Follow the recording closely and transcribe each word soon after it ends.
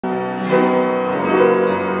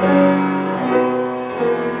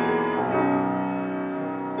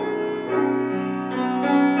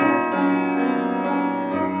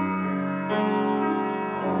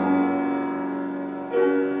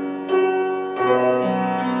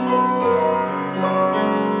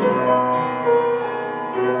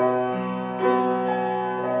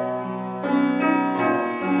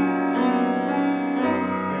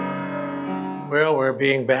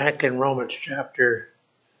being back in Romans chapter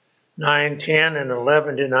 9, 10, and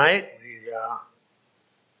 11 tonight.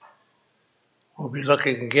 We'll be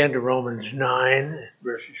looking again to Romans 9,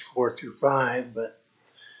 verses 4 through 5, but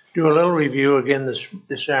do a little review again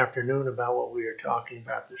this afternoon about what we are talking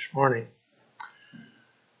about this morning.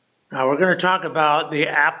 Now we're going to talk about the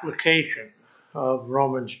application of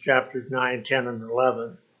Romans chapters 9, 10, and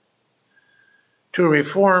 11 to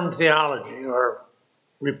Reformed theology or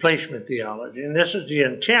replacement theology. And this is the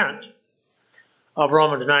intent of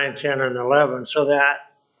Romans 9, 10, and 11, so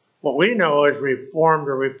that what we know as Reformed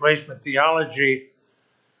or replacement theology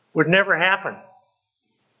would never happen.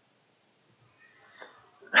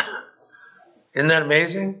 Isn't that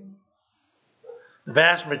amazing? The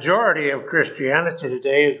vast majority of Christianity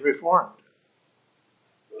today is Reformed.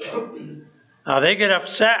 Now, they get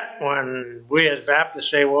upset when we as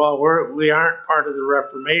Baptists say, well, we aren't part of the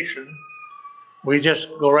Reformation. We just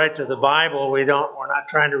go right to the Bible. We're not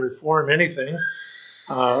trying to reform anything.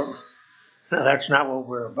 That's not what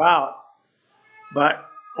we're about. But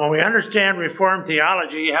when we understand Reformed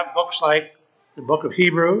theology, you have books like the book of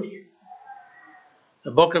Hebrews, the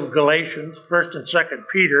book of Galatians, 1st and 2nd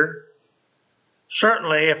Peter.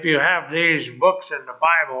 Certainly, if you have these books in the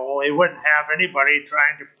Bible, we wouldn't have anybody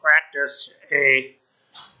trying to practice a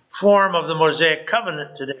form of the Mosaic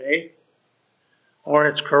covenant today, or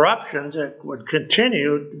its corruptions that would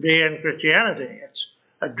continue to be in Christianity. It's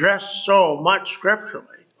addressed so much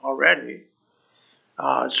scripturally already.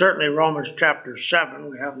 Certainly Romans chapter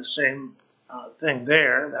 7, we have the same thing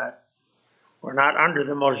there, that we're not under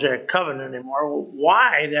the Mosaic covenant anymore. Well,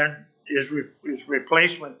 why then is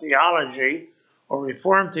replacement theology or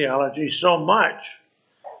Reformed theology so much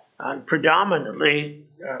and predominantly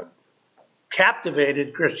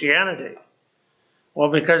captivated Christianity?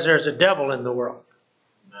 Well, because there's a devil in the world.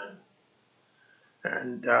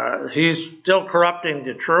 And he's still corrupting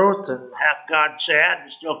the truth, and hath God said,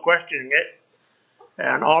 and still questioning it,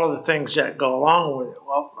 and all of the things that go along with it.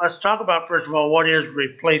 Well, let's talk about, first of all, what is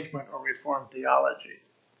replacement or Reformed theology.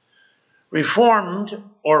 Reformed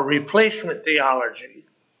or replacement theology,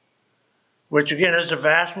 which again is the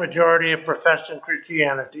vast majority of professing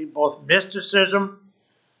Christianity, both mysticism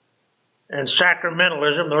and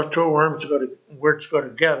sacramentalism, those two words go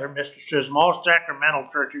together, mysticism. All sacramental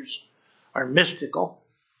churches are mystical.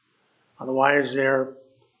 Otherwise, they're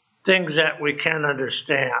things that we can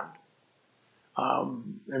understand.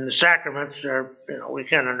 And the sacraments are, we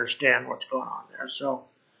can't understand what's going on there. So,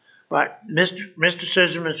 but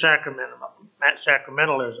mysticism and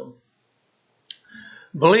sacramentalism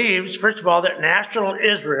believes, first of all, that national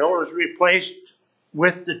Israel is replaced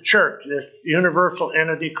with the church, this universal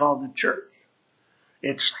entity called the church.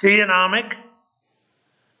 It's theonomic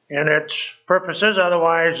in its purposes.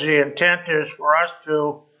 Otherwise, the intent is for us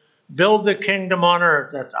to build the kingdom on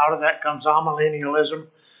earth. That's out of that comes amillennialism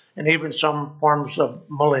and even some forms of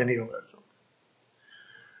millennialism.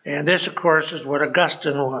 And this, of course, is what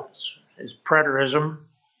Augustine was, his preterism,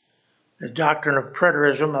 his doctrine of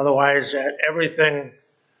preterism, otherwise that everything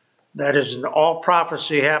that is in all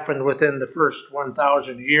prophecy happened within the first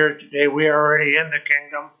 1,000 years. Today we are already in the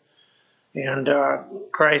kingdom, and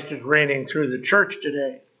Christ is reigning through the church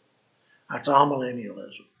today. That's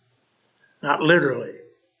amillennialism, not literally.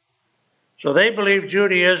 So they believe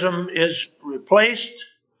Judaism is supposed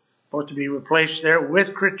to be replaced there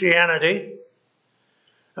with Christianity,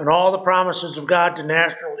 and all the promises of God to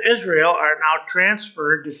national Israel are now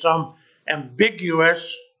transferred to some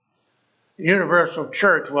ambiguous universal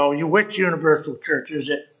church. Well, which universal church? Is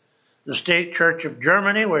it the State Church of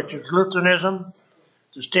Germany, which is Lutheranism,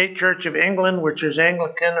 the State Church of England, which is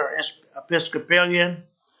Anglican or Episcopalian?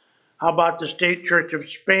 How about the State Church of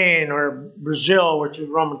Spain or Brazil, which is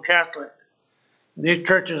Roman Catholic? These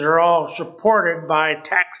churches are all supported by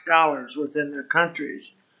tax dollars within their countries.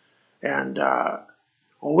 And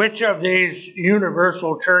which of these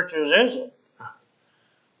universal churches is it?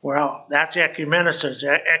 Well, that's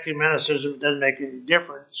ecumenicism. Ecumenicism doesn't make any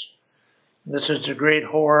difference. This is the great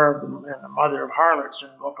whore and the mother of harlots in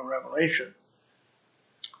the book of Revelation.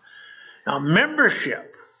 Now,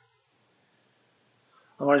 membership,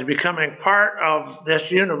 or becoming part of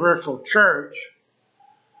this universal church,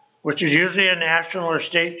 which is usually a national or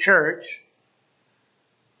state church,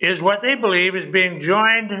 is what they believe is being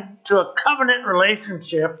joined to a covenant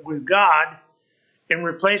relationship with God in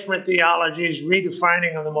replacement theology's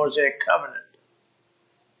redefining of the Mosaic covenant.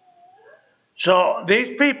 So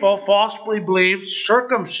these people falsely believe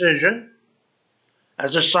circumcision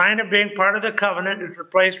as a sign of being part of the covenant is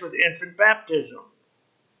replaced with infant baptism,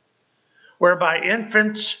 whereby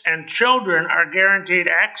infants and children are guaranteed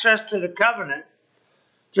access to the covenant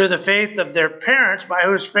through the faith of their parents, by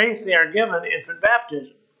whose faith they are given infant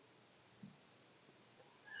baptism.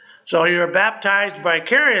 So you're baptized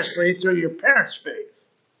vicariously through your parents' faith.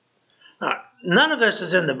 Now, none of this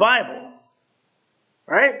is in the Bible,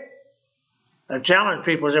 right? I challenge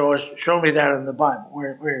people to say, well, show me that in the Bible.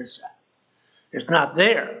 Where is that? It's not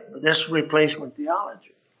there. But this is replacement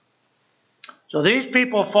theology. So these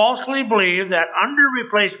people falsely believe that under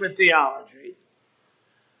replacement theology,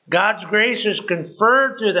 God's grace is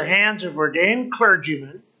conferred through the hands of ordained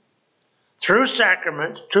clergymen, through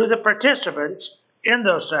sacraments, to the participants in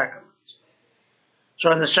those sacraments.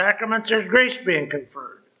 So in the sacraments, there's grace being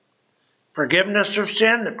conferred. Forgiveness of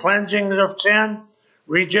sin, the cleansing of sin,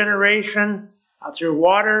 regeneration through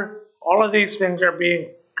water, all of these things are being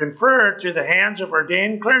conferred through the hands of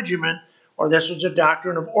ordained clergymen, or this is the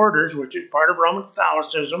doctrine of orders, which is part of Roman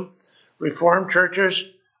Catholicism. Reformed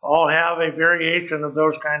churches all have a variation of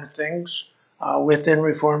those kind of things within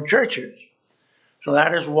Reformed churches. So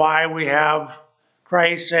that is why we have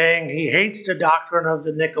Christ saying he hates the doctrine of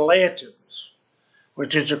the Nicolaitans,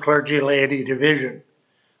 which is a clergy-laity division,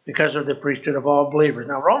 because of the priesthood of all believers.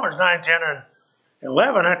 Now, Romans 9, 10, and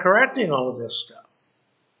 11 are correcting all of this stuff.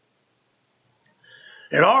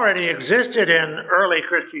 It already existed in early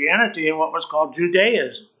Christianity in what was called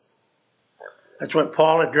Judaism. That's what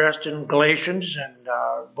Paul addressed in Galatians and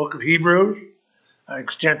book of Hebrews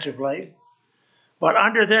extensively. But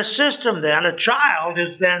under this system then, a child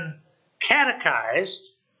is then catechized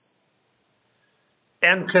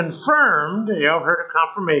and confirmed. You've heard of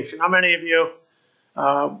confirmation. How many of you,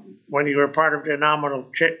 when you were part of the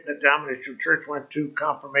denominational church, went to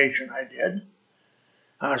confirmation? I did.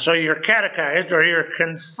 So you're catechized, or you're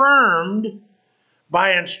confirmed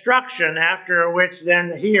by instruction, after which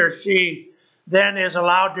then he or she then is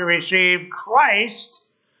allowed to receive Christ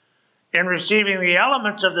in receiving the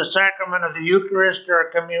elements of the sacrament of the Eucharist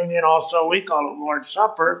or communion. Also, we call it Lord's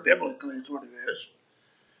Supper. Biblically, is what it is.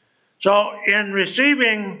 So in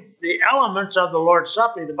receiving the elements of the Lord's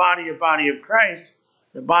Supper, the body of Christ,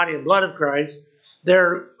 the body and blood of Christ,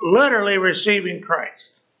 they're literally receiving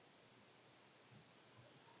Christ.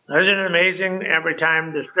 Now, isn't it amazing? Every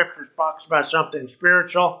time the Scripture talks about something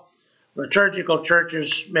spiritual, liturgical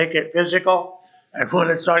churches make it physical, and when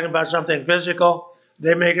it's talking about something physical,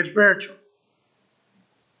 they make it spiritual.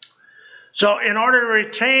 So in order to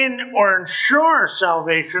retain or ensure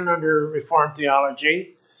salvation under Reformed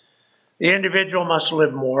theology, the individual must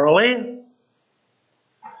live morally,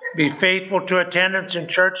 be faithful to attendance in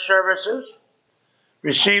church services,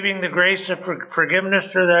 receiving the grace of forgiveness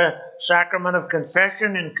through the sacrament of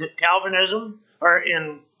confession in Calvinism, or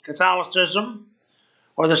in Catholicism,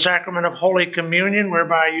 or the sacrament of Holy Communion,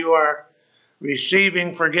 whereby you are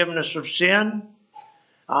receiving forgiveness of sin,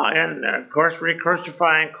 and of course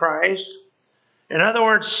re-crucifying Christ. In other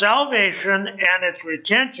words, salvation and its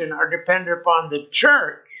retention are dependent upon the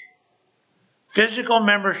church, physical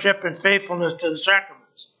membership, and faithfulness to the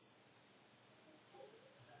sacraments.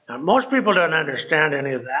 Now, most people don't understand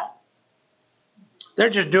any of that. They're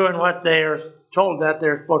just doing what they are told that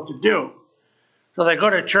they're supposed to do. So they go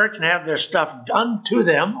to church and have their stuff done to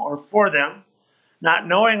them or for them, not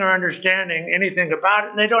knowing or understanding anything about it,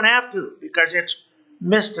 and they don't have to, because it's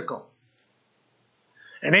mystical.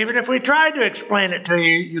 And even if we tried to explain it to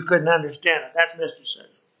you, you couldn't understand it. That's mysticism.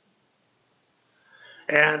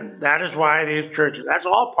 And that is why these churches, that's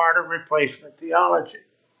all part of replacement theology.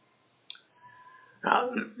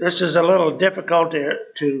 Now, this is a little difficult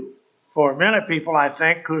for many people, I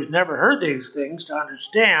think, who's never heard these things to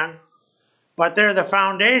understand, but they're the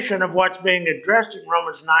foundation of what's being addressed in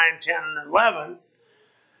Romans 9, 10, and 11.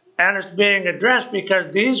 And it's being addressed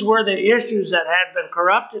because these were the issues that had been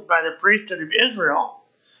corrupted by the priesthood of Israel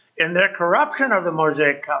in their corruption of the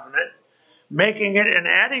Mosaic covenant, making it and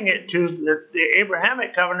adding it to the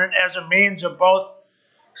Abrahamic covenant as a means of both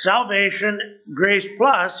salvation, grace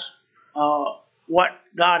plus what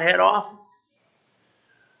God had offered.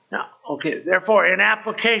 Now, okay, therefore, in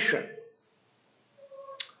application,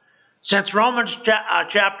 since Romans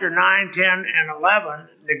chapter 9, 10, and 11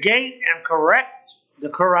 negate and correct the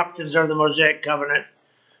corruptions of the Mosaic covenant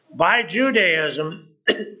by Judaism,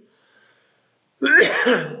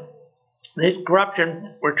 these corruptions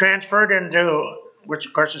were transferred into, which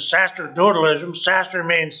of course is sacerdotalism. Sacer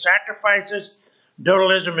means sacrifices.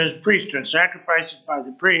 Dotalism is priesthood, sacrifices by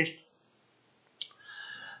the priest.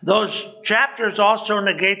 Those chapters also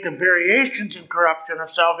negate the variations in corruption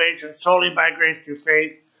of salvation solely by grace through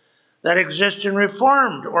faith that exist in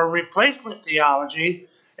Reformed or replacement theology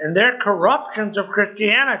and their corruptions of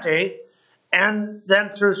Christianity, and then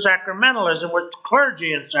through sacramentalism with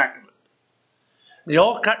clergy and sacrament. The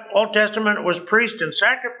Old Testament was priest and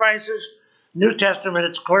sacrifices. New Testament,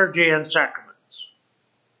 it's clergy and sacraments.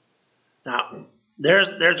 Now,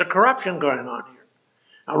 there's a corruption going on here.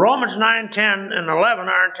 Now, Romans 9, 10, and 11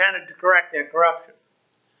 are intended to correct that corruption.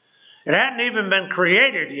 It hadn't even been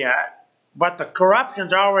created yet, but the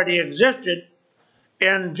corruptions already existed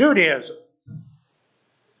in Judaism.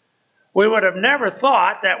 We would have never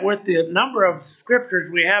thought that with the number of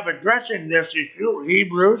scriptures we have addressing this issue,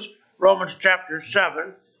 Hebrews, Romans chapter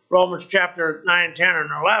 7, Romans chapter 9, 10, and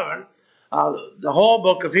 11, the whole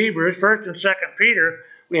book of Hebrews, 1st and 2nd Peter,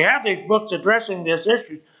 we have these books addressing this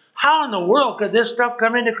issue. How in the world could this stuff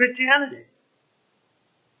come into Christianity?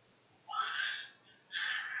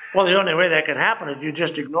 Well, the only way that can happen is you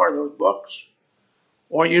just ignore those books,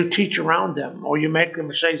 or you teach around them, or you make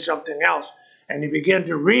them say something else, and you begin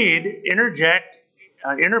to read, interject,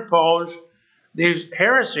 interpose these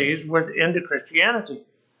heresies into Christianity.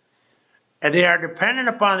 And they are dependent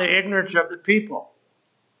upon the ignorance of the people.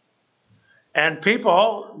 And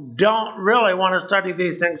people don't really want to study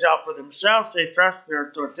these things out for themselves. They trust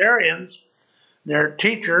their authoritarians, their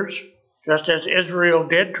teachers, just as Israel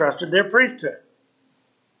trusted their priesthood.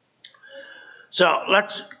 So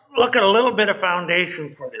let's look at a little bit of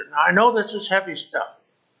foundation for this. Now, I know this is heavy stuff,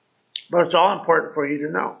 but it's all important for you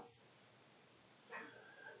to know.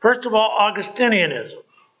 First of all, Augustinianism.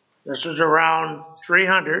 This is around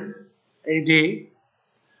 300 AD,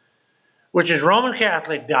 which is Roman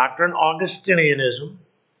Catholic doctrine. Augustinianism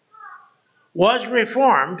was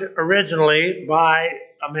reformed originally by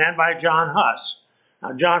a man by John Huss.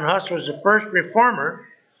 Now, John Huss was the first reformer,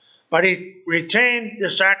 but he retained the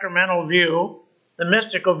sacramental view, the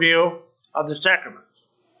mystical view of the sacraments.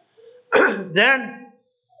 Then,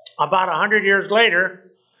 about 100 years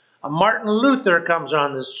later, Martin Luther comes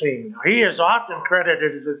on the scene. He is often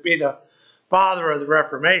credited to be the father of the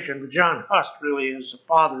Reformation, but John Huss really is the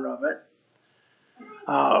father of it.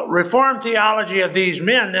 Reformed theology of these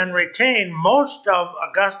men then retained most of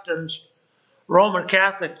Augustine's Roman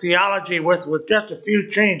Catholic theology with just a few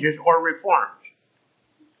changes or reforms.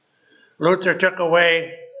 Luther took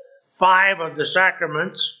away 5 of the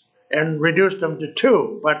sacraments and reduced them to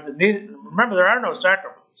 2, but remember, there are no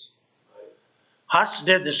sacraments. Huss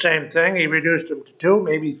did the same thing. He reduced them to 2,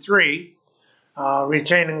 maybe 3,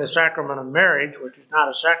 retaining the sacrament of marriage, which is not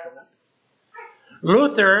a sacrament.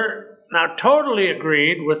 Luther now totally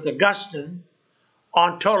agreed with Augustine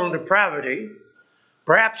on total depravity,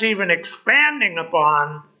 perhaps even expanding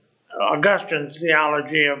upon Augustine's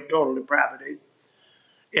theology of total depravity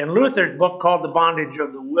in Luther's book called The Bondage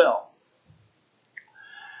of the Will.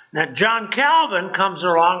 Now, John Calvin comes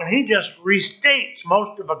along and he just restates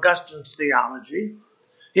most of Augustine's theology.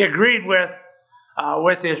 He agreed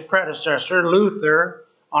with his predecessor, Luther,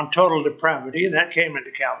 on total depravity, and that came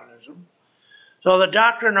into Calvinism. So the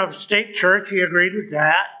doctrine of state church, he agreed with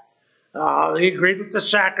that. He agreed with the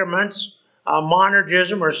sacraments,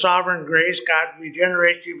 monergism or sovereign grace. God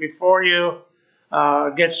regenerates you before you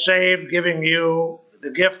get saved, giving you the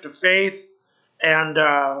gift of faith and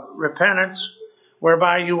repentance,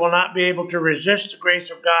 whereby you will not be able to resist the grace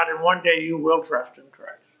of God, and one day you will trust in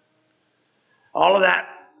Christ. All of that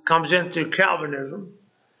comes into Calvinism.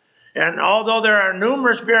 And although there are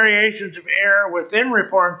numerous variations of error within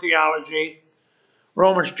Reformed theology,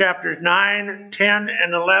 Romans chapters 9, 10,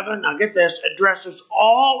 and 11, now get this, addresses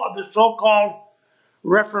all of the so-called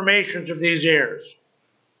reformations of these errors.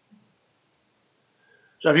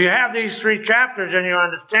 So if you have these 3 chapters and you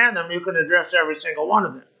understand them, you can address every single one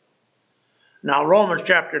of them. Now, Romans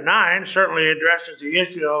chapter 9 certainly addresses the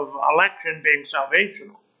issue of election being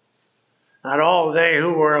salvational. Not all they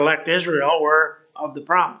who were elect Israel were of the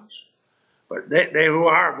promise, but they who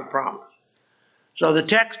are of the promise. So the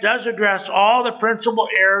text does address all the principal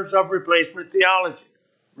errors of replacement theology,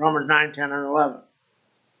 Romans 9, 10, and 11.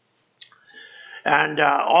 And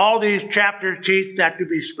all these chapters teach that to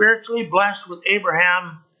be spiritually blessed with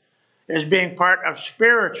Abraham is being part of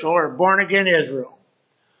spiritual or born-again Israel.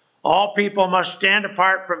 All people must stand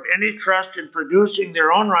apart from any trust in producing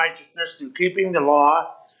their own righteousness through keeping the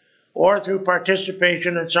law or through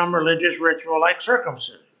participation in some religious ritual like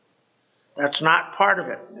circumcision. That's not part of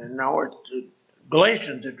it.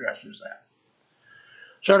 Galatians addresses that.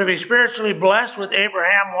 So to be spiritually blessed with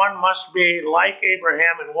Abraham, one must be like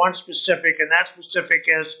Abraham in one specific, and that specific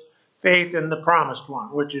is faith in the promised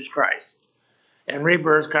one, which is Christ. And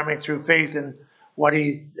rebirth coming through faith in what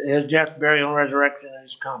his death, burial, and resurrection and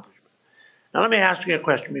his accomplishment. Now let me ask you a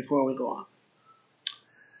question before we go on.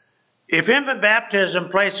 If infant baptism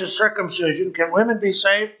places circumcision, can women be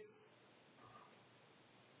saved?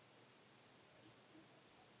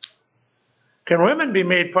 Can women be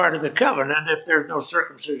made part of the covenant if there's no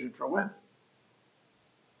circumcision for women?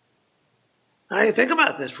 Now you think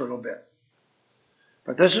about this for a little bit.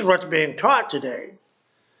 But this is what's being taught today.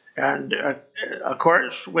 And of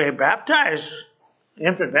course, we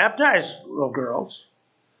infant baptize little girls.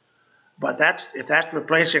 But if that's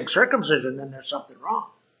replacing circumcision, then there's something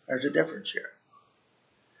wrong. There's a difference here.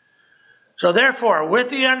 So therefore,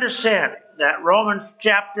 with the understanding that Romans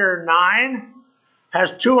chapter 9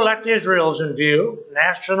 has two elect Israels in view,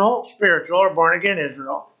 national, spiritual, or born-again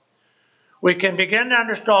Israel, we can begin to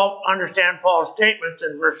understand Paul's statements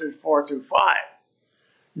in verses 4 through 5.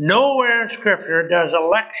 Nowhere in Scripture does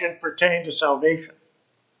election pertain to salvation.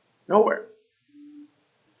 Nowhere.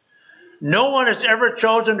 No one is ever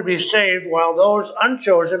chosen to be saved, while those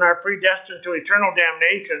unchosen are predestined to eternal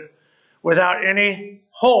damnation without any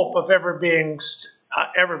hope of ever being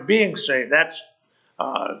saved. That's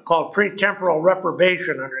called pretemporal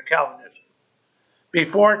reprobation under Calvinism.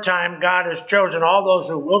 Before time, God has chosen all those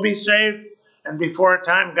who will be saved, and before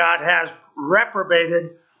time, God has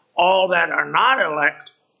reprobated all that are not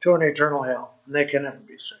elect to an eternal hell, and they can never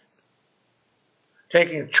be saved.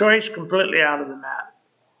 Taking choice completely out of the matter.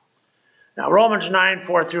 Now, Romans 9,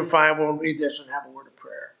 4 through 5, we'll read this and have a word of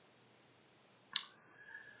prayer.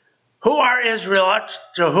 Who are Israelites,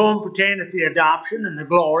 to whom pertaineth the adoption and the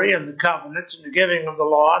glory and the covenants and the giving of the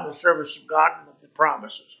law and the service of God and of the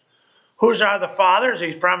promises? Whose are the fathers?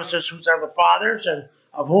 These promises, whose are the fathers, and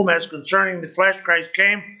of whom as concerning the flesh Christ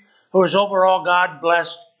came, who is over all God,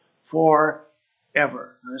 blessed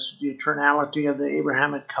forever. This is the eternality of the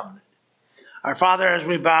Abrahamic covenant. Our Father, as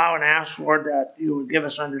we bow and ask, Lord, that you would give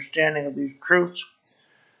us understanding of these truths,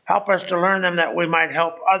 help us to learn them that we might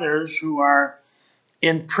help others who are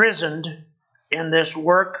imprisoned in this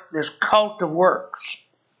work, this cult of works.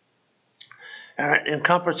 And it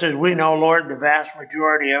encompasses, we know, Lord, the vast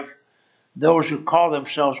majority of those who call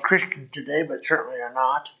themselves Christians today, but certainly are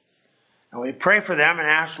not. And we pray for them and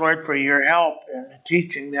ask, Lord, for your help in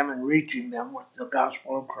teaching them and reaching them with the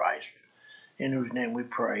gospel of Christ, in whose name we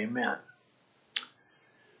pray. Amen.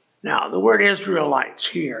 Now, the word Israelites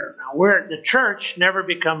here. Now, the church never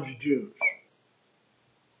becomes Jews.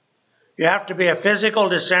 You have to be a physical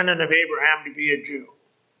descendant of Abraham to be a Jew.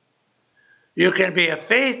 You can be a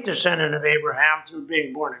faith descendant of Abraham through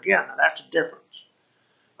being born again. Now, that's a difference.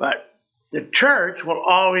 But the church will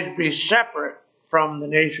always be separate from the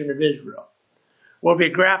nation of Israel. Will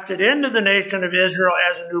be grafted into the nation of Israel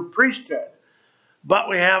as a new priesthood. But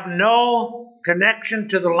we have no connection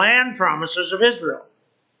to the land promises of Israel.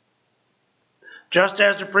 Just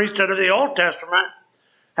as the priesthood of the Old Testament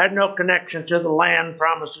had no connection to the land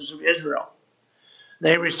promises of Israel.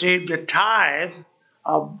 They received a tithe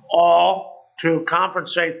of all to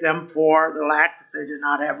compensate them for the lack that they did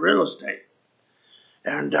not have real estate.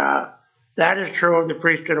 And that is true of the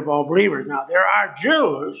priesthood of all believers. Now, there are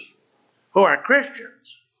Jews who are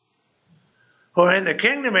Christians, who in the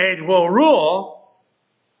kingdom age will rule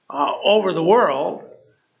over the world.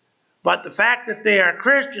 But the fact that they are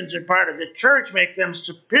Christians and part of the church make them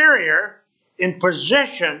superior in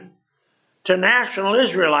position to national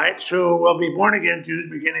Israelites who will be born-again Jews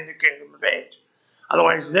beginning the kingdom of age.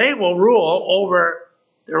 Otherwise, they will rule over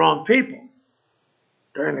their own people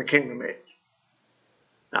during the kingdom age.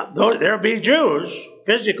 Now, there will be Jews,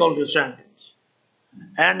 physical descendants,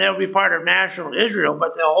 and they'll be part of national Israel,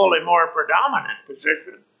 but they'll hold a more predominant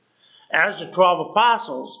position as the 12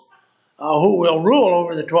 apostles who will rule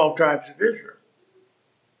over the 12 tribes of Israel.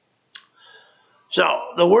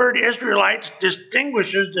 So the word Israelites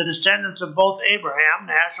distinguishes the descendants of both Abraham,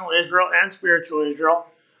 national Israel, and spiritual Israel,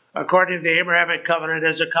 according to the Abrahamic covenant,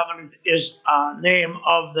 as a covenant is a name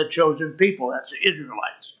of the chosen people. That's the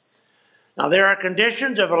Israelites. Now there are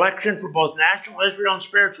conditions of election for both national Israel and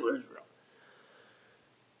spiritual Israel.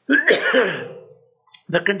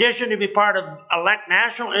 The condition to be part of elect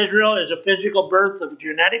national Israel is a physical birth of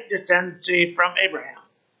genetic descendancy from Abraham.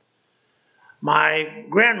 My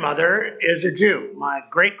grandmother is a Jew. My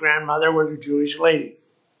great-grandmother was a Jewish lady.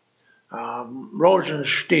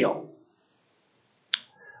 Rosenstiel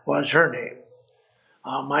was her name.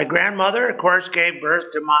 My grandmother, of course, gave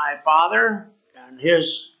birth to my father and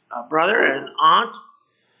his brother and aunt.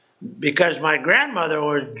 Because my grandmother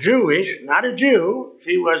was Jewish, not a Jew,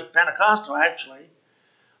 she was Pentecostal actually,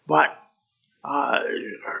 but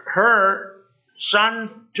her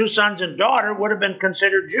son, two sons and daughter would have been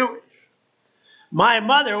considered Jewish. My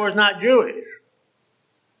mother was not Jewish.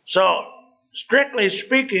 So, strictly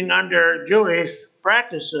speaking, under Jewish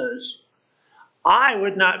practices, I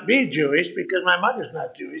would not be Jewish because my mother's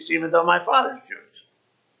not Jewish, even though my father's Jewish.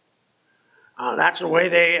 That's the way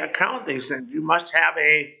they account these things. You must have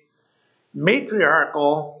a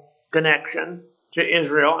matriarchal connection to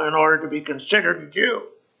Israel in order to be considered a Jew.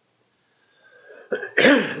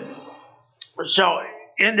 So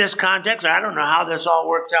in this context, I don't know how this all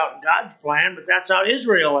works out in God's plan, but that's how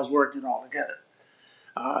Israel has worked it all together.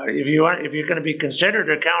 If you're going to be considered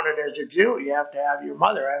or counted as a Jew, you have to have your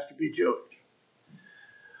mother has to be Jewish.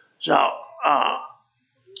 So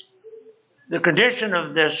the condition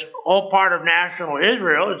of this whole part of national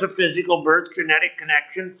Israel is a physical birth genetic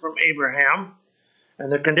connection from Abraham,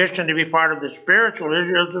 and the condition to be part of the spiritual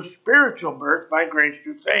Israel is a spiritual birth by grace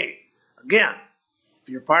through faith. Again, if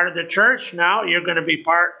you're part of the church now, you're going to be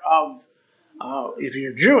part of, if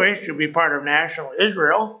you're Jewish, you'll be part of national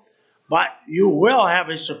Israel, but you will have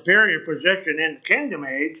a superior position in the kingdom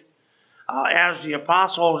age as the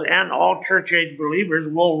apostles and all church age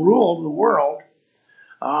believers will rule the world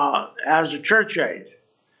as a church age.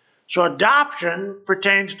 So adoption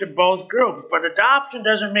pertains to both groups, but adoption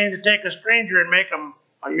doesn't mean to take a stranger and make them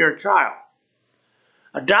your child.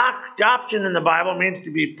 Adoption in the Bible means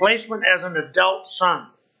to be placement as an adult son,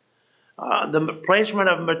 the placement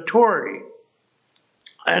of maturity.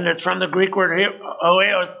 And it's from the Greek word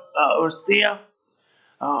oestheia,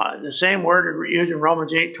 the same word used in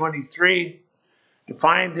Romans 8:23,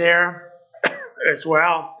 defined there as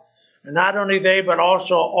well. And not only they, but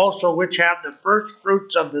also which have the first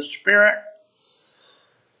fruits of the Spirit,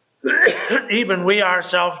 even we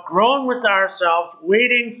ourselves, grown with ourselves,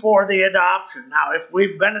 waiting for the adoption. Now, if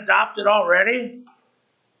we've been adopted already,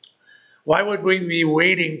 why would we be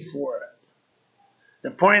waiting for it?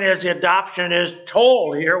 The point is, the adoption is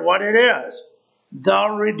told here what it is. The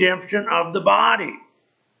redemption of the body.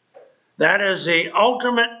 That is the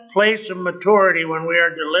ultimate place of maturity when we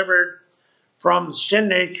are delivered from sin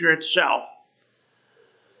nature itself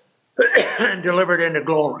and delivered into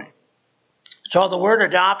glory. So the word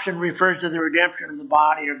adoption refers to the redemption of the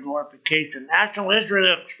body or glorification. National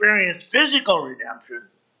Israel experienced physical redemption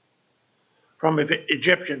from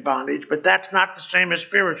Egyptian bondage, but that's not the same as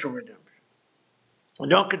spiritual redemption.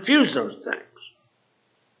 And don't confuse those things.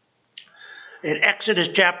 In Exodus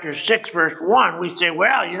chapter 6, verse 1, we say,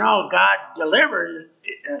 well, you know, God delivered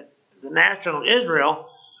the national Israel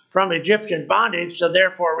from Egyptian bondage, so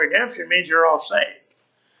therefore redemption means you're all saved.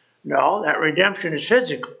 No, that redemption is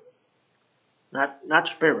physical, not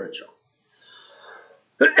spiritual.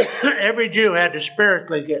 Every Jew had to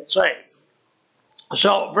spiritually get saved.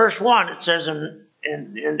 So verse 1, it says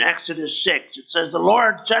in Exodus 6, it says, the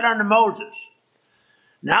Lord said unto Moses,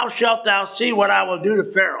 now shalt thou see what I will do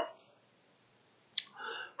to Pharaoh.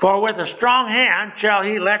 For with a strong hand shall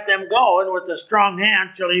he let them go, and with a strong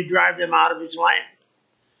hand shall he drive them out of his land.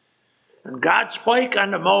 And God spake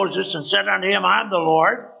unto Moses and said unto him, I am the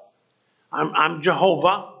Lord, I'm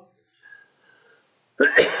Jehovah.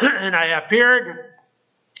 And I appeared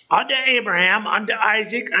unto Abraham, unto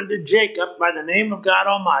Isaac, unto Jacob by the name of God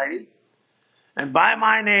Almighty, and by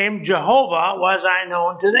my name Jehovah was I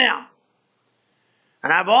known to them.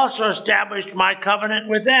 And I've also established my covenant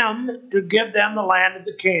with them to give them the land of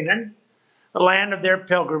the Canaan, the land of their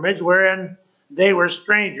pilgrimage, wherein they were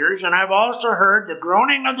strangers. And I've also heard the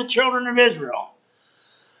groaning of the children of Israel,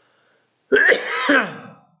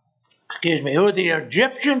 excuse me, who the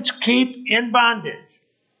Egyptians keep in bondage.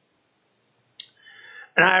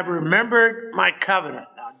 And I have remembered my covenant.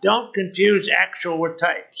 Now, don't confuse actual with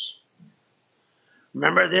types.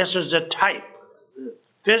 Remember, this is a type.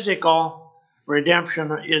 Physical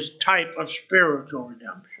redemption is type of spiritual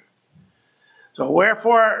redemption. So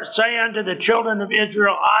wherefore say unto the children of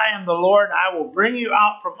Israel, I am the Lord, I will bring you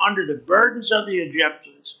out from under the burdens of the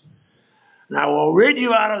Egyptians, and I will rid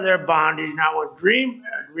you out of their bondage, and I will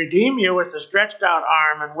redeem you with a stretched out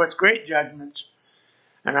arm and with great judgments,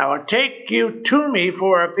 and I will take you to me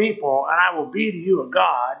for a people, and I will be to you a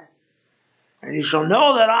God, and you shall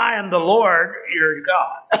know that I am the Lord your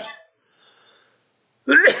God.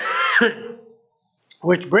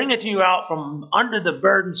 Which bringeth you out from under the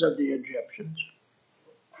burdens of the Egyptians.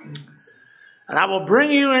 And I will bring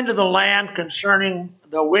you into the land concerning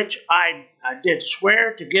the which I did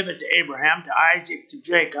swear to give it to Abraham, to Isaac, to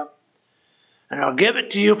Jacob. And I'll give it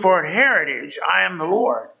to you for a heritage. I am the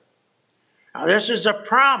Lord. Now this is a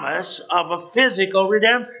promise of a physical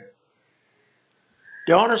redemption.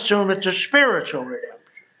 Don't assume it's a spiritual redemption.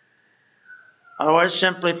 Otherwise,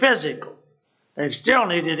 simply physical. They still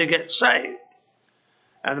needed to get saved.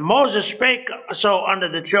 And Moses spake so unto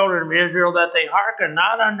the children of Israel that they hearkened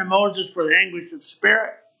not unto Moses for the anguish of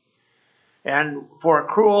spirit and for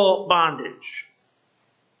cruel bondage.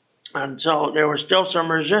 And so there was still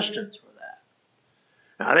some resistance for that.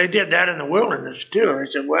 Now they did that in the wilderness too.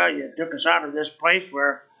 They said, well, you took us out of this place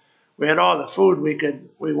where We had all the food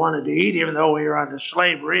we wanted to eat, even though we were under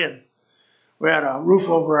slavery, and we had a roof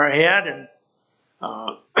over our head, and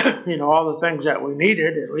all the things that we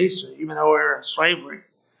needed, at least, even though we were in slavery.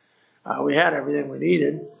 We had everything we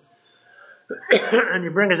needed. And you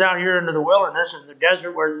bring us out here into the wilderness and the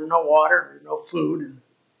desert where there's no water, there's no food,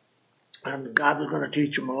 and God was going to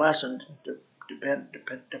teach them a lesson to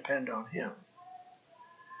depend on Him.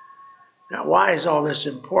 Now, why is all this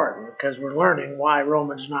important? Because we're learning why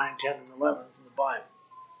Romans 9, 10, and 11 is in the Bible.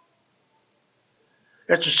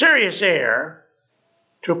 It's a serious error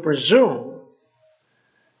to presume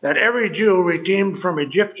that every Jew redeemed from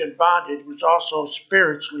Egyptian bondage was also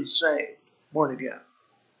spiritually saved, born again.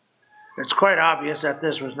 It's quite obvious that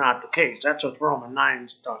this was not the case. That's what Romans 9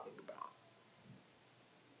 is talking about.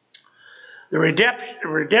 The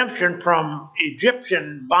redemption from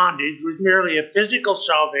Egyptian bondage was merely a physical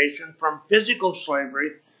salvation from physical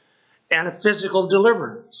slavery and a physical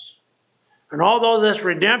deliverance. And although this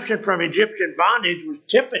redemption from Egyptian bondage was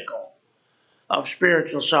typical of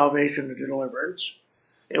spiritual salvation and deliverance,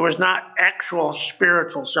 it was not actual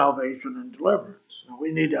spiritual salvation and deliverance. Now,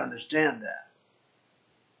 we need to understand that.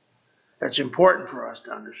 That's important for us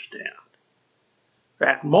to understand. In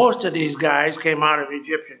fact, most of these guys came out of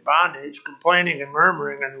Egyptian bondage, complaining and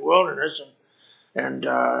murmuring in the wilderness, and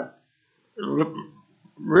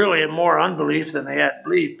really in more unbelief than they had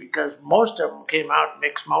belief, because most of them came out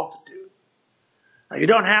mixed multitude. Now, you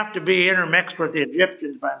don't have to be intermixed with the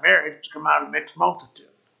Egyptians by marriage to come out of mixed multitude.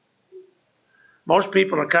 Most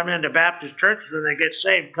people that come into Baptist churches when they get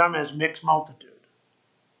saved come as mixed multitude.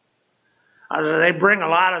 They bring a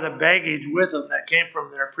lot of the baggage with them that came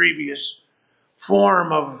from their previous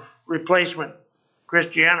form of replacement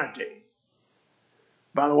Christianity.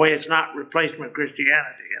 By the way, it's not replacement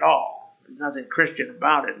Christianity at all. There's nothing Christian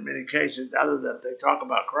about it in many cases other than they talk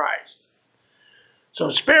about Christ. So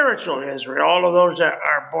spiritual Israel, all of those that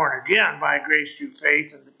are born again by grace through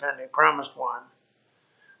faith in the pending promised one,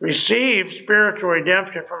 receive spiritual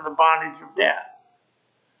redemption from the bondage of death.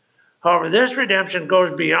 However, this redemption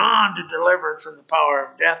goes beyond the deliverance from the power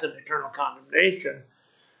of death and eternal condemnation.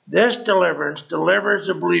 This deliverance delivers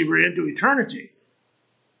the believer into eternity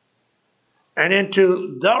and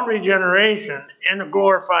into the regeneration in a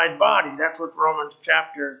glorified body. That's what Romans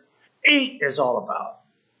chapter 8 is all about.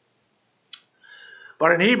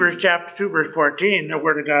 But in Hebrews chapter 2, verse 14, the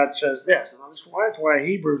Word of God says this. And that's why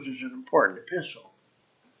Hebrews is an important epistle.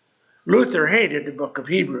 Luther hated the book of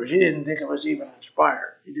Hebrews. He didn't think it was even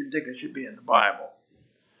inspired. He didn't think it should be in the Bible.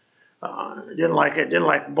 He didn't like it. Didn't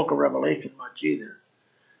like the book of Revelation much either.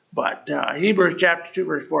 But Hebrews chapter 2,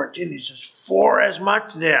 verse 14, he says, "For as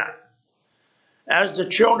much then as the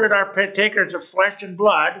children are partakers of flesh and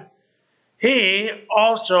blood, he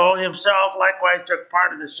also himself likewise took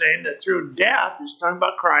part of the same, that through death," this is talking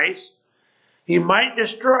about Christ, "he might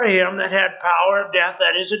destroy him that had power of death,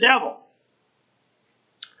 that is, the devil,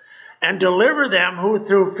 and deliver them who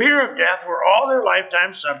through fear of death were all their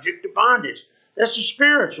lifetime subject to bondage." This is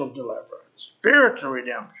spiritual deliverance, spiritual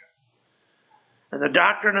redemption. And the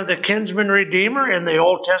doctrine of the kinsman redeemer in the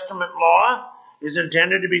Old Testament law is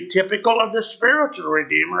intended to be typical of the spiritual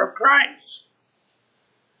redeemer of Christ.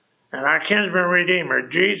 And our kinsman redeemer,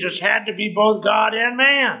 Jesus, had to be both God and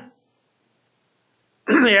man.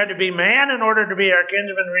 He had to be man in order to be our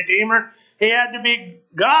kinsman redeemer. He had to be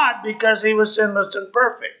God because he was sinless and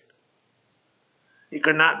perfect. He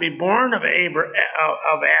could not be born of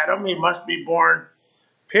Adam. He must be born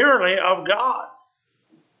purely of God.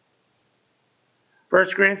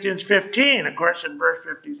 1 Corinthians 15, of course, in verse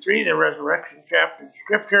 53, the resurrection chapter of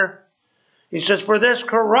Scripture, he says, "For this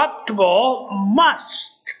corruptible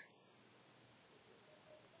must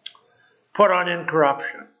put on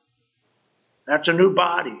incorruption." That's a new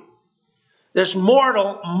body. This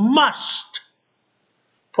mortal must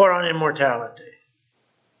put on immortality.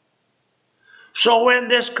 So when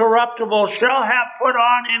this corruptible shall have put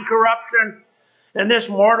on incorruption, and this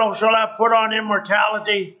mortal shall have put on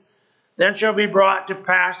immortality, then shall be brought to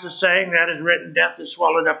pass the saying that is written, "Death is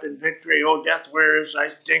swallowed up in victory. O death, where is thy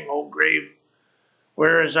sting? O grave,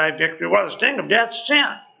 where is thy victory?" Well, the sting of death is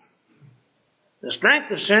sin. The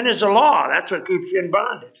strength of sin is the law. That's what keeps you in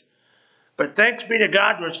bondage. But thanks be to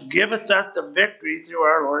God which giveth us the victory through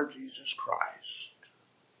our Lord Jesus Christ.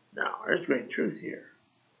 Now, there's great truth here.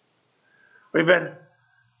 We've been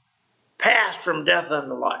passed from death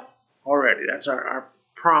unto life already. That's our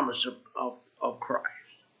promise of Christ.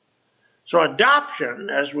 So adoption,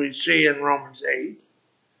 as we see in Romans 8,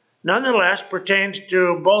 nonetheless pertains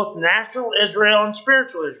to both natural Israel and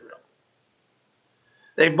spiritual Israel.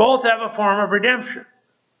 They both have a form of redemption.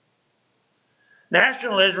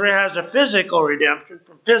 National Israel has a physical redemption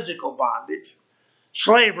from physical bondage,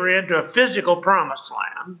 slavery into a physical promised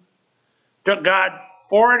land. Took God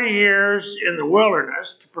 40 years in the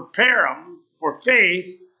wilderness to prepare them for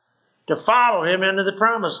faith to follow him into the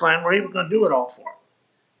promised land where he was going to do it all for them.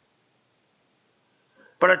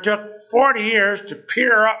 But it took 40 years to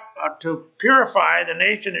purify the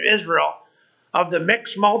nation of Israel of the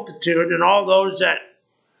mixed multitude and all those that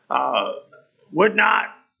would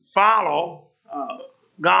not follow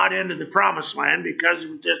God into the promised land because it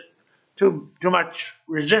was just too much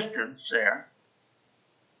resistance there.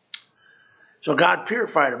 So God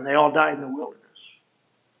purified them. They all died in the wilderness.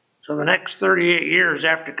 So the next 38 years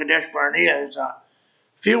after Kadesh Barnea is a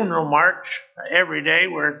funeral march every day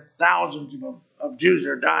where thousands of Jews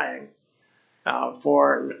are dying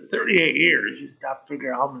for 38 years. You stop to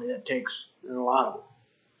figure out how many that takes. There's a lot of them.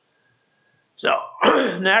 So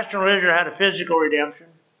national Israel had a physical redemption.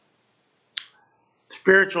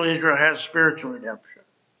 Spiritual Israel has spiritual redemption.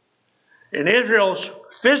 In Israel's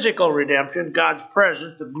physical redemption, God's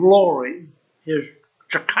presence, the glory, his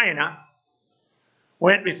Shekinah,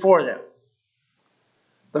 went before them.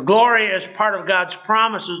 The glory is part of God's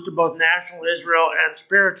promises to both national Israel and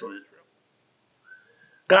spiritual Israel.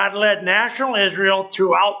 God led national Israel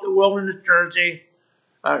throughout the wilderness journey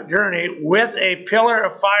with a pillar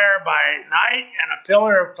of fire by night and a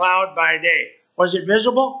pillar of cloud by day. Was it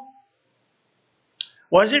visible?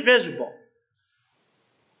 Was it visible?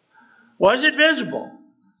 Was it visible?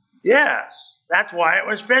 Yes. That's why it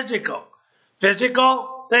was physical.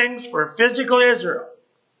 Physical things for physical Israel.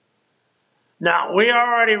 Now, we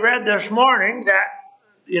already read this morning that,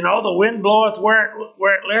 the wind bloweth where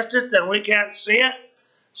it listeth and we can't see it.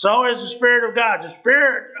 So is the Spirit of God. The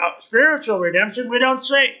Spirit of spiritual redemption we don't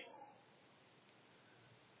see.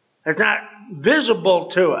 It's not visible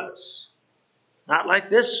to us. Not like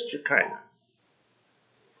this Shekinah.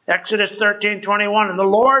 Exodus 13:21, and the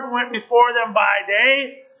Lord went before them by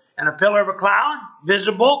day in a pillar of a cloud,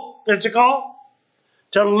 visible, physical,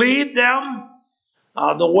 to lead them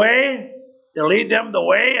the way,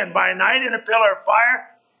 and by night in a pillar of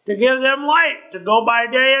fire to give them light, to go by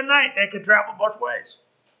day and night. They could travel both ways.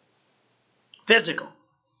 Physical.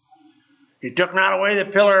 He took not away the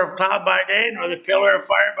pillar of cloud by day, nor the pillar of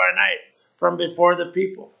fire by night from before the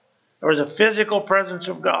people. There was a physical presence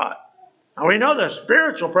of God. Now we know the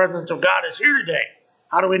spiritual presence of God is here today.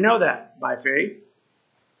 How do we know that? By faith.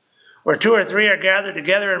 Where 2 or 3 are gathered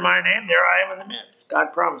together in my name, there I am in the midst.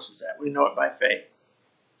 God promises that. We know it by faith.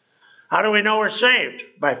 How do we know we're saved?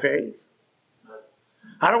 By faith.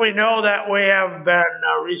 How do we know that we have been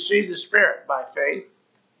received the Spirit? By faith.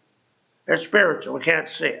 It's spiritual. We can't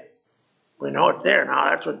see it. We know it's there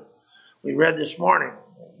now. That's what we read this morning.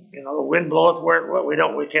 The wind bloweth where it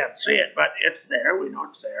will. We can't see it, but it's there. We know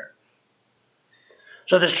it's there.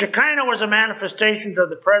 So the Shekinah was a manifestation of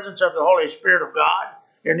the presence of the Holy Spirit of God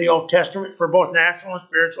in the Old Testament for both national and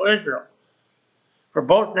spiritual Israel. For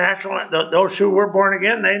both national, those who were born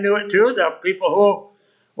again, they knew it too. The people who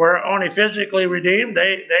were only physically redeemed,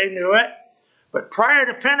 they knew it. But prior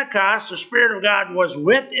to Pentecost, the Spirit of God was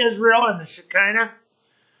with Israel in the Shekinah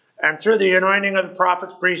and through the anointing of the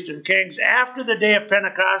prophets, priests, and kings. After the day of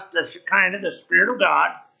Pentecost, the Shekinah, the Spirit of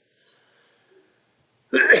God,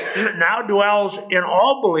 now dwells in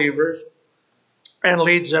all believers and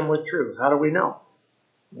leads them with truth. How do we know?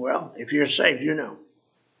 Well, if you're saved, you know.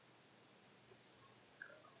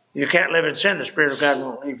 You can't live in sin. The Spirit of God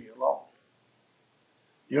won't leave you alone.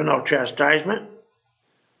 You'll know chastisement.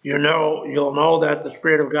 You'll know that the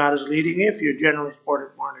Spirit of God is leading you if you're generally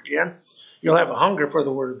born again. You'll have a hunger for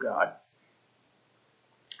the Word of God.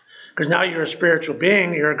 Because now you're a spiritual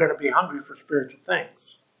being, you're going to be hungry for spiritual things.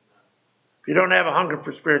 If you don't have a hunger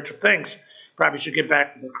for spiritual things, you probably should get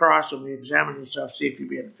back to the cross and re-examine yourself, see if you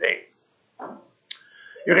be in faith.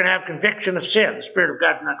 You're going to have conviction of sin. The Spirit of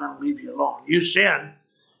God is not going to leave you alone. You sin,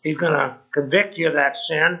 He's going to convict you of that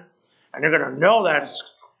sin, and you're going to know that it's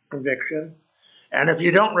conviction. And if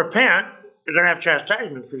you don't repent, you're going to have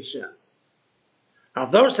chastisement for sin. Now,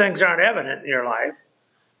 if those things aren't evident in your life,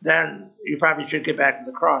 then you probably should get back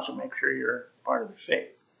to the cross and make sure you're part of the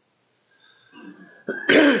faith.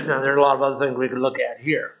 Now, there are a lot of other things we could look at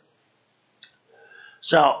here.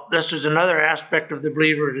 So, this is another aspect of the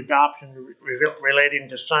believer's adoption relating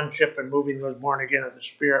to sonship and moving those born again of the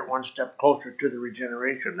Spirit one step closer to the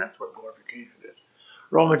regeneration. That's what glorification is.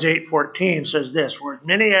 Romans 8:14 says this, for as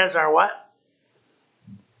many as are what?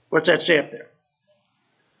 What's that say up there?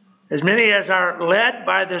 As many as are led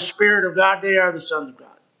by the Spirit of God, they are the sons of God.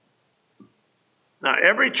 Now,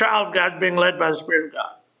 every child of God is being led by the Spirit of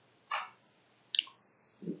God.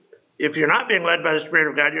 if you're not being led by the Spirit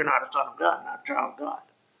of God, you're not a son of God, not a child of God.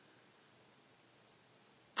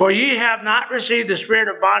 For ye have not received the spirit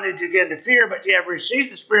of bondage again to fear, but ye have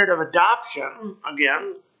received the spirit of adoption,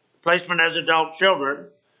 again, placement as adult children,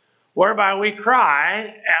 whereby we cry,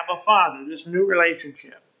 Abba, Father, this new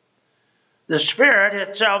relationship. The Spirit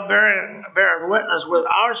itself beareth witness with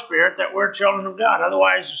our spirit that we're children of God.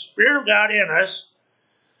 Otherwise, the Spirit of God in us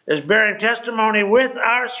is bearing testimony with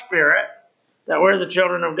our spirit that we're the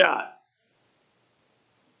children of God.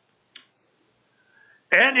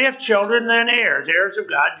 And if children, then heirs, heirs of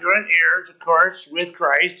God, joint heirs, of course, with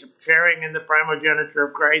Christ, sharing in the primogeniture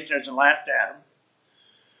of Christ as the last Adam.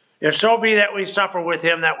 If so be that we suffer with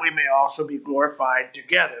him, that we may also be glorified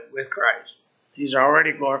together with Christ. He's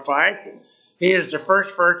already glorified. He is the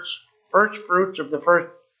first fruits of the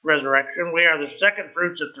first resurrection. We are the second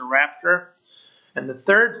fruits at the rapture. And the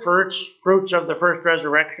third fruits of the first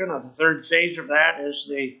resurrection, or the third phase of that, is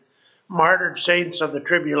the martyred saints of the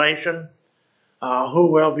tribulation,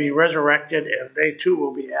 who will be resurrected, and they too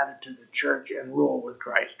will be added to the church and rule with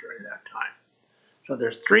Christ during that time. So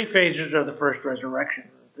there's three phases of the first resurrection.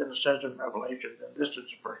 Then it says in Revelation that this is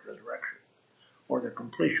the first resurrection, or the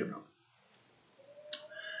completion of it.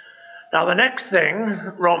 Now the next thing,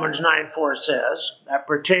 Romans 9:4 says, that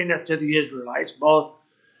pertaineth to the Israelites, both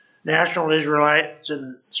national Israelites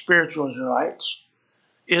and spiritual Israelites,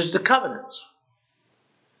 is the covenants.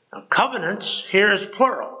 Now covenants here is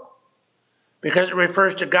plural, because it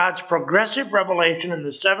refers to God's progressive revelation in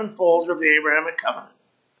the seven folds of the Abrahamic covenant.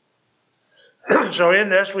 So in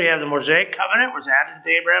this, we have the Mosaic covenant, was added to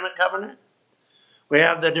the Abrahamic covenant. We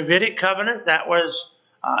have the Davidic covenant, that was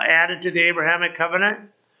added to the Abrahamic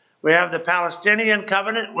covenant. We have the Palestinian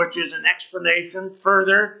covenant, which is an explanation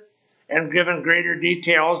further and given greater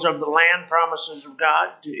details of the land promises of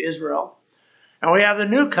God to Israel. And we have the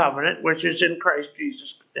new covenant, which is in Christ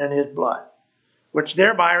Jesus and his blood, which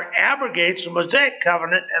thereby abrogates the Mosaic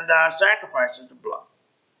covenant and the sacrifices of blood.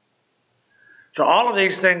 So all of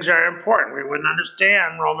these things are important. We wouldn't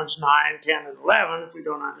understand Romans 9, 10, and 11 if we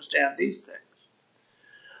don't understand these things.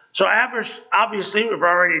 So obviously, we've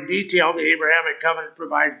already detailed the Abrahamic covenant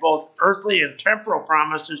provides both earthly and temporal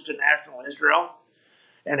promises to national Israel,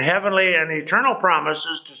 and heavenly and eternal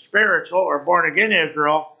promises to spiritual or born-again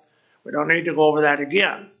Israel. We don't need to go over that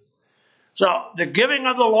again. So the giving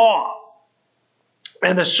of the law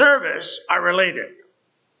and the service are related.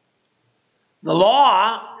 The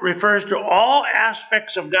law refers to all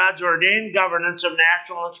aspects of God's ordained governance of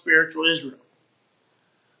national and spiritual Israel.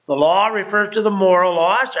 The law refers to the moral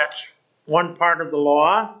laws, that's one part of the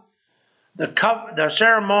law. The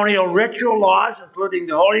ceremonial ritual laws, including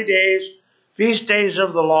the holy days, feast days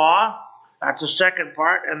of the law, that's the second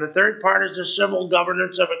part. And the third part is the civil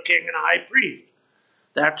governance of a king and a high priest.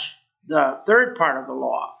 That's the third part of the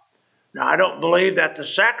law. Now, I don't believe that the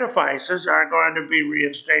sacrifices are going to be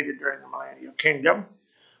reinstated during the millennial kingdom,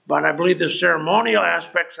 but I believe the ceremonial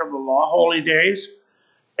aspects of the law, holy days,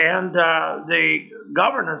 and the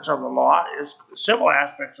governance of the law, civil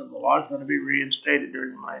aspects of the law, is going to be reinstated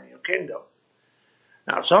during the millennial kingdom.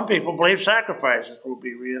 Now, some people believe sacrifices will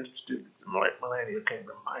be reinstituted in the millennial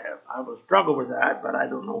kingdom. I will struggle with that, but I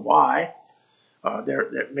don't know why.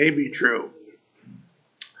 That may be true.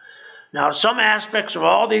 Now, some aspects of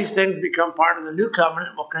all these things become part of the new covenant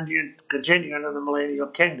and will continue into the millennial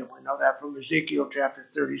kingdom. We know that from Ezekiel chapter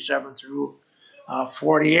 37 through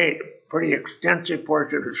 48, a pretty extensive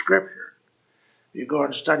portion of Scripture. You go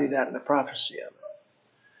and study that in the prophecy of it.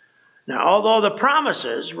 Now, although the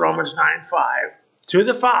promises, Romans 9:5, to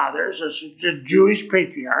the fathers, as the Jewish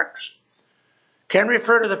patriarchs, can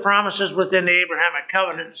refer to the promises within the Abrahamic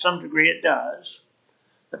covenant, to some degree it does.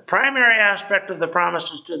 The primary aspect of the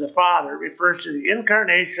promises to the Father refers to the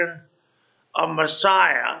incarnation of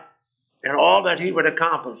Messiah and all that he would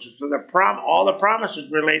accomplish. So all the promises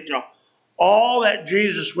relate to all that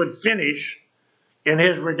Jesus would finish in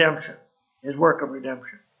his redemption, his work of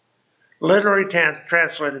redemption. Literally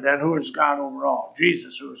translated then, who is God over all?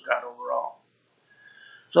 Jesus, who is God over all.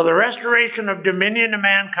 So the restoration of dominion to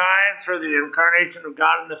mankind through the incarnation of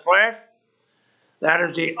God in the flesh, that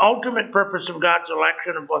is the ultimate purpose of God's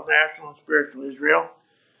election of both national and spiritual Israel.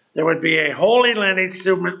 There would be a holy lineage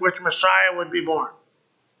through which Messiah would be born.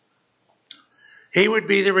 He would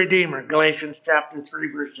be the Redeemer, Galatians chapter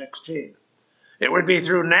 3, verse 16. It would be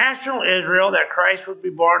through national Israel that Christ would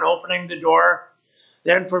be born, opening the door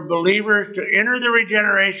then for believers to enter the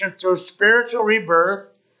regeneration through spiritual rebirth.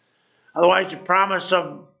 Otherwise, the promise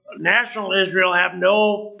of national Israel have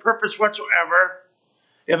no purpose whatsoever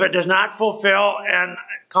if it does not fulfill and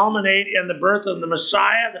culminate in the birth of the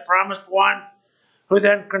Messiah, the promised one, who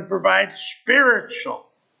then can provide spiritual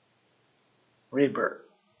rebirth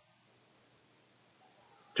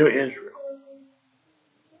to Israel.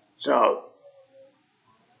 So,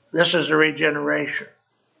 this is a regeneration.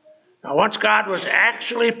 Now, once God was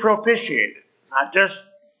actually propitiated, not just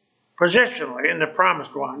positionally in the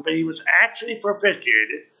promised one, but he was actually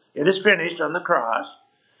propitiated, it is finished on the cross.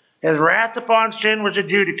 His wrath upon sin was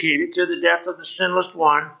adjudicated through the death of the sinless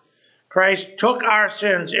one. Christ took our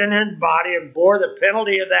sins in his body and bore the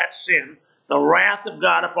penalty of that sin, the wrath of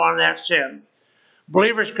God upon that sin.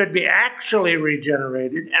 Believers could be actually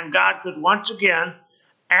regenerated, and God could once again,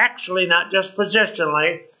 actually, not just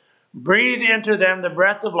positionally, breathe into them the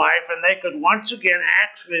breath of life, and they could once again,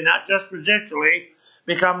 actually, not just positionally,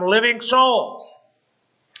 become living souls.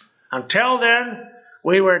 Until then,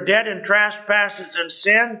 we were dead in trespasses and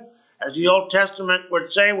sin. As the Old Testament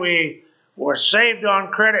would say, we were saved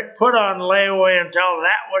on credit, put on layaway until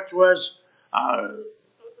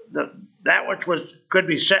that which could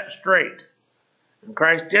be set straight. And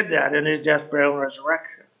Christ did that in his death, burial, and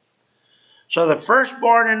resurrection. So the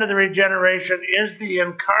firstborn into the regeneration is the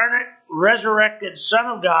incarnate, resurrected Son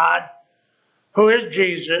of God, who is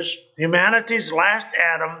Jesus, humanity's last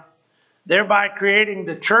Adam, thereby creating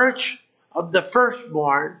the church of the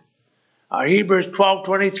firstborn, Hebrews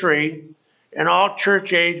 12:23, and all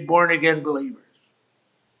church age born-again believers.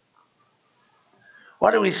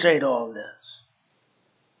 What do we say to all this?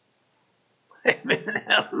 Amen.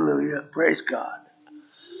 Hallelujah. Praise God.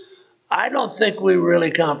 I don't think we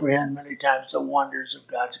really comprehend many times the wonders of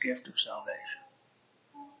God's gift of salvation.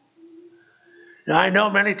 Now, I know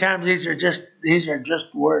many times these are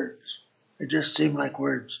just words. They just seem like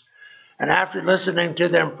words. And after listening to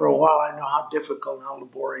them for a while, I know how difficult and how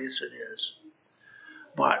laborious it is.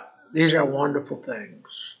 But these are wonderful things.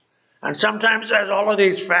 And sometimes as all of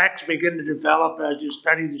these facts begin to develop, as you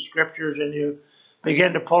study the scriptures and you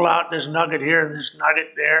begin to pull out this nugget here and this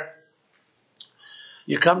nugget there,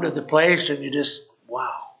 you come to the place and you just,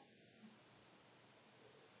 wow.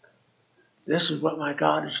 This is what my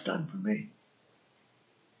God has done for me.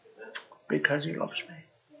 Because he loves me.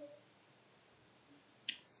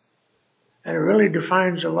 And it really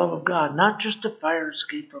defines the love of God, not just a fire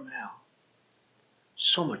escape from hell.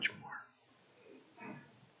 So much more.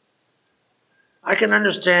 I can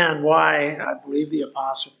understand why, I believe the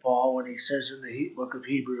Apostle Paul, when he says in the book of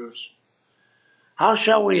Hebrews, how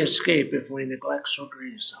shall we escape if we neglect so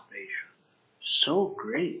great a salvation? So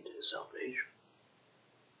great a salvation.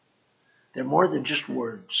 They're more than just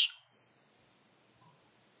words.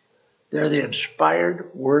 They're the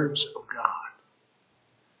inspired words of God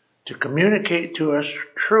to communicate to us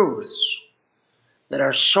truths that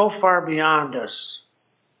are so far beyond us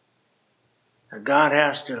that God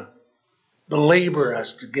has to belabor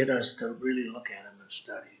us to get us to really look at them and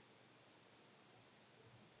study.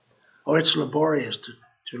 Oh, it's laborious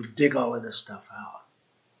to dig all of this stuff out.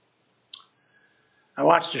 I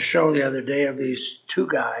watched a show the other day of these two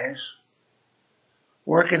guys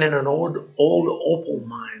working in an old opal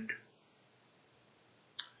mine.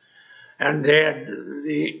 And they had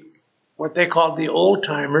what they called the old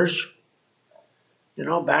timers. You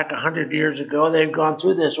know, back 100 years ago, they'd gone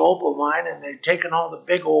through this opal mine and they'd taken all the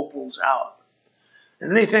big opals out.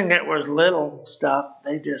 And anything that was little stuff,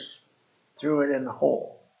 they just threw it in the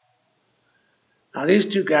hole. Now these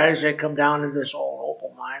two guys, they come down to this old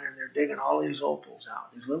opal mine and they're digging all these opals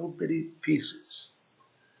out, these little bitty pieces.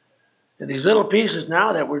 And these little pieces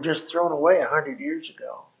now that were just thrown away 100 years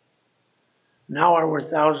ago, now are worth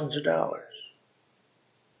thousands of dollars.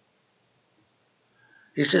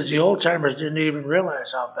 He says the old timers didn't even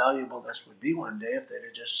realize how valuable this would be one day if they'd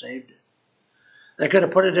have just saved it. They could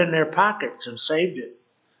have put it in their pockets and saved it,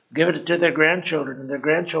 given it to their grandchildren, and their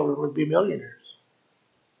grandchildren would be millionaires.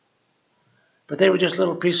 But they were just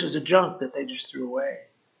little pieces of junk that they just threw away.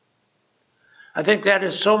 I think that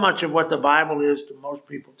is so much of what the Bible is to most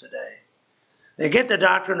people today. They get the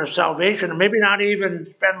doctrine of salvation and maybe not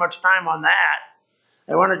even spend much time on that.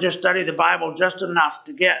 They want to just study the Bible just enough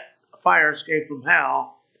to get a fire escape from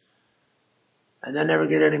hell and then never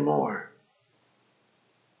get any more.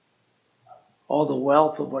 All the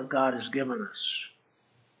wealth of what God has given us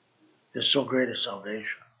is so great a salvation.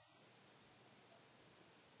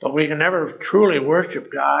 But we can never truly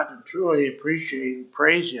worship God and truly appreciate and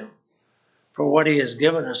praise him for what he has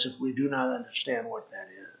given us if we do not understand what that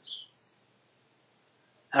is.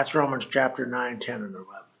 That's Romans chapter 9, 10, and 11.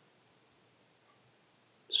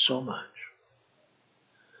 So much.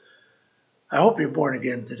 I hope you're born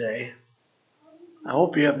again today. I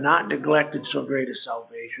hope you have not neglected so great a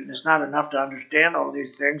salvation. It's not enough to understand all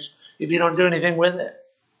these things if you don't do anything with it.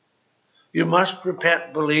 You must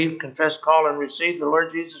repent, believe, confess, call, and receive the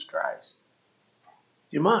Lord Jesus Christ.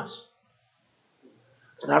 You must.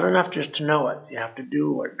 It's not enough just to know it. You have to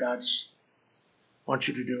do what God wants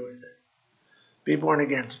you to do with it. Be born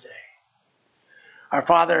again today. Our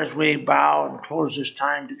Father, as we bow and close this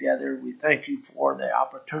time together, we thank you for the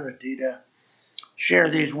opportunity to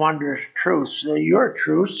share these wondrous truths. They're your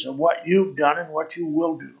truths of what you've done and what you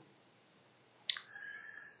will do.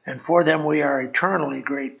 And for them we are eternally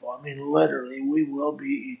grateful. I mean, literally, we will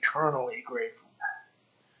be eternally grateful.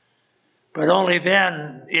 But only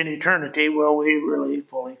then, in eternity, will we really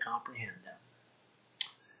fully comprehend them.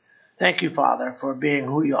 Thank you, Father, for being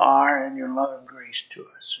who you are and your love and grace to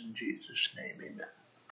us. In Jesus' name, amen.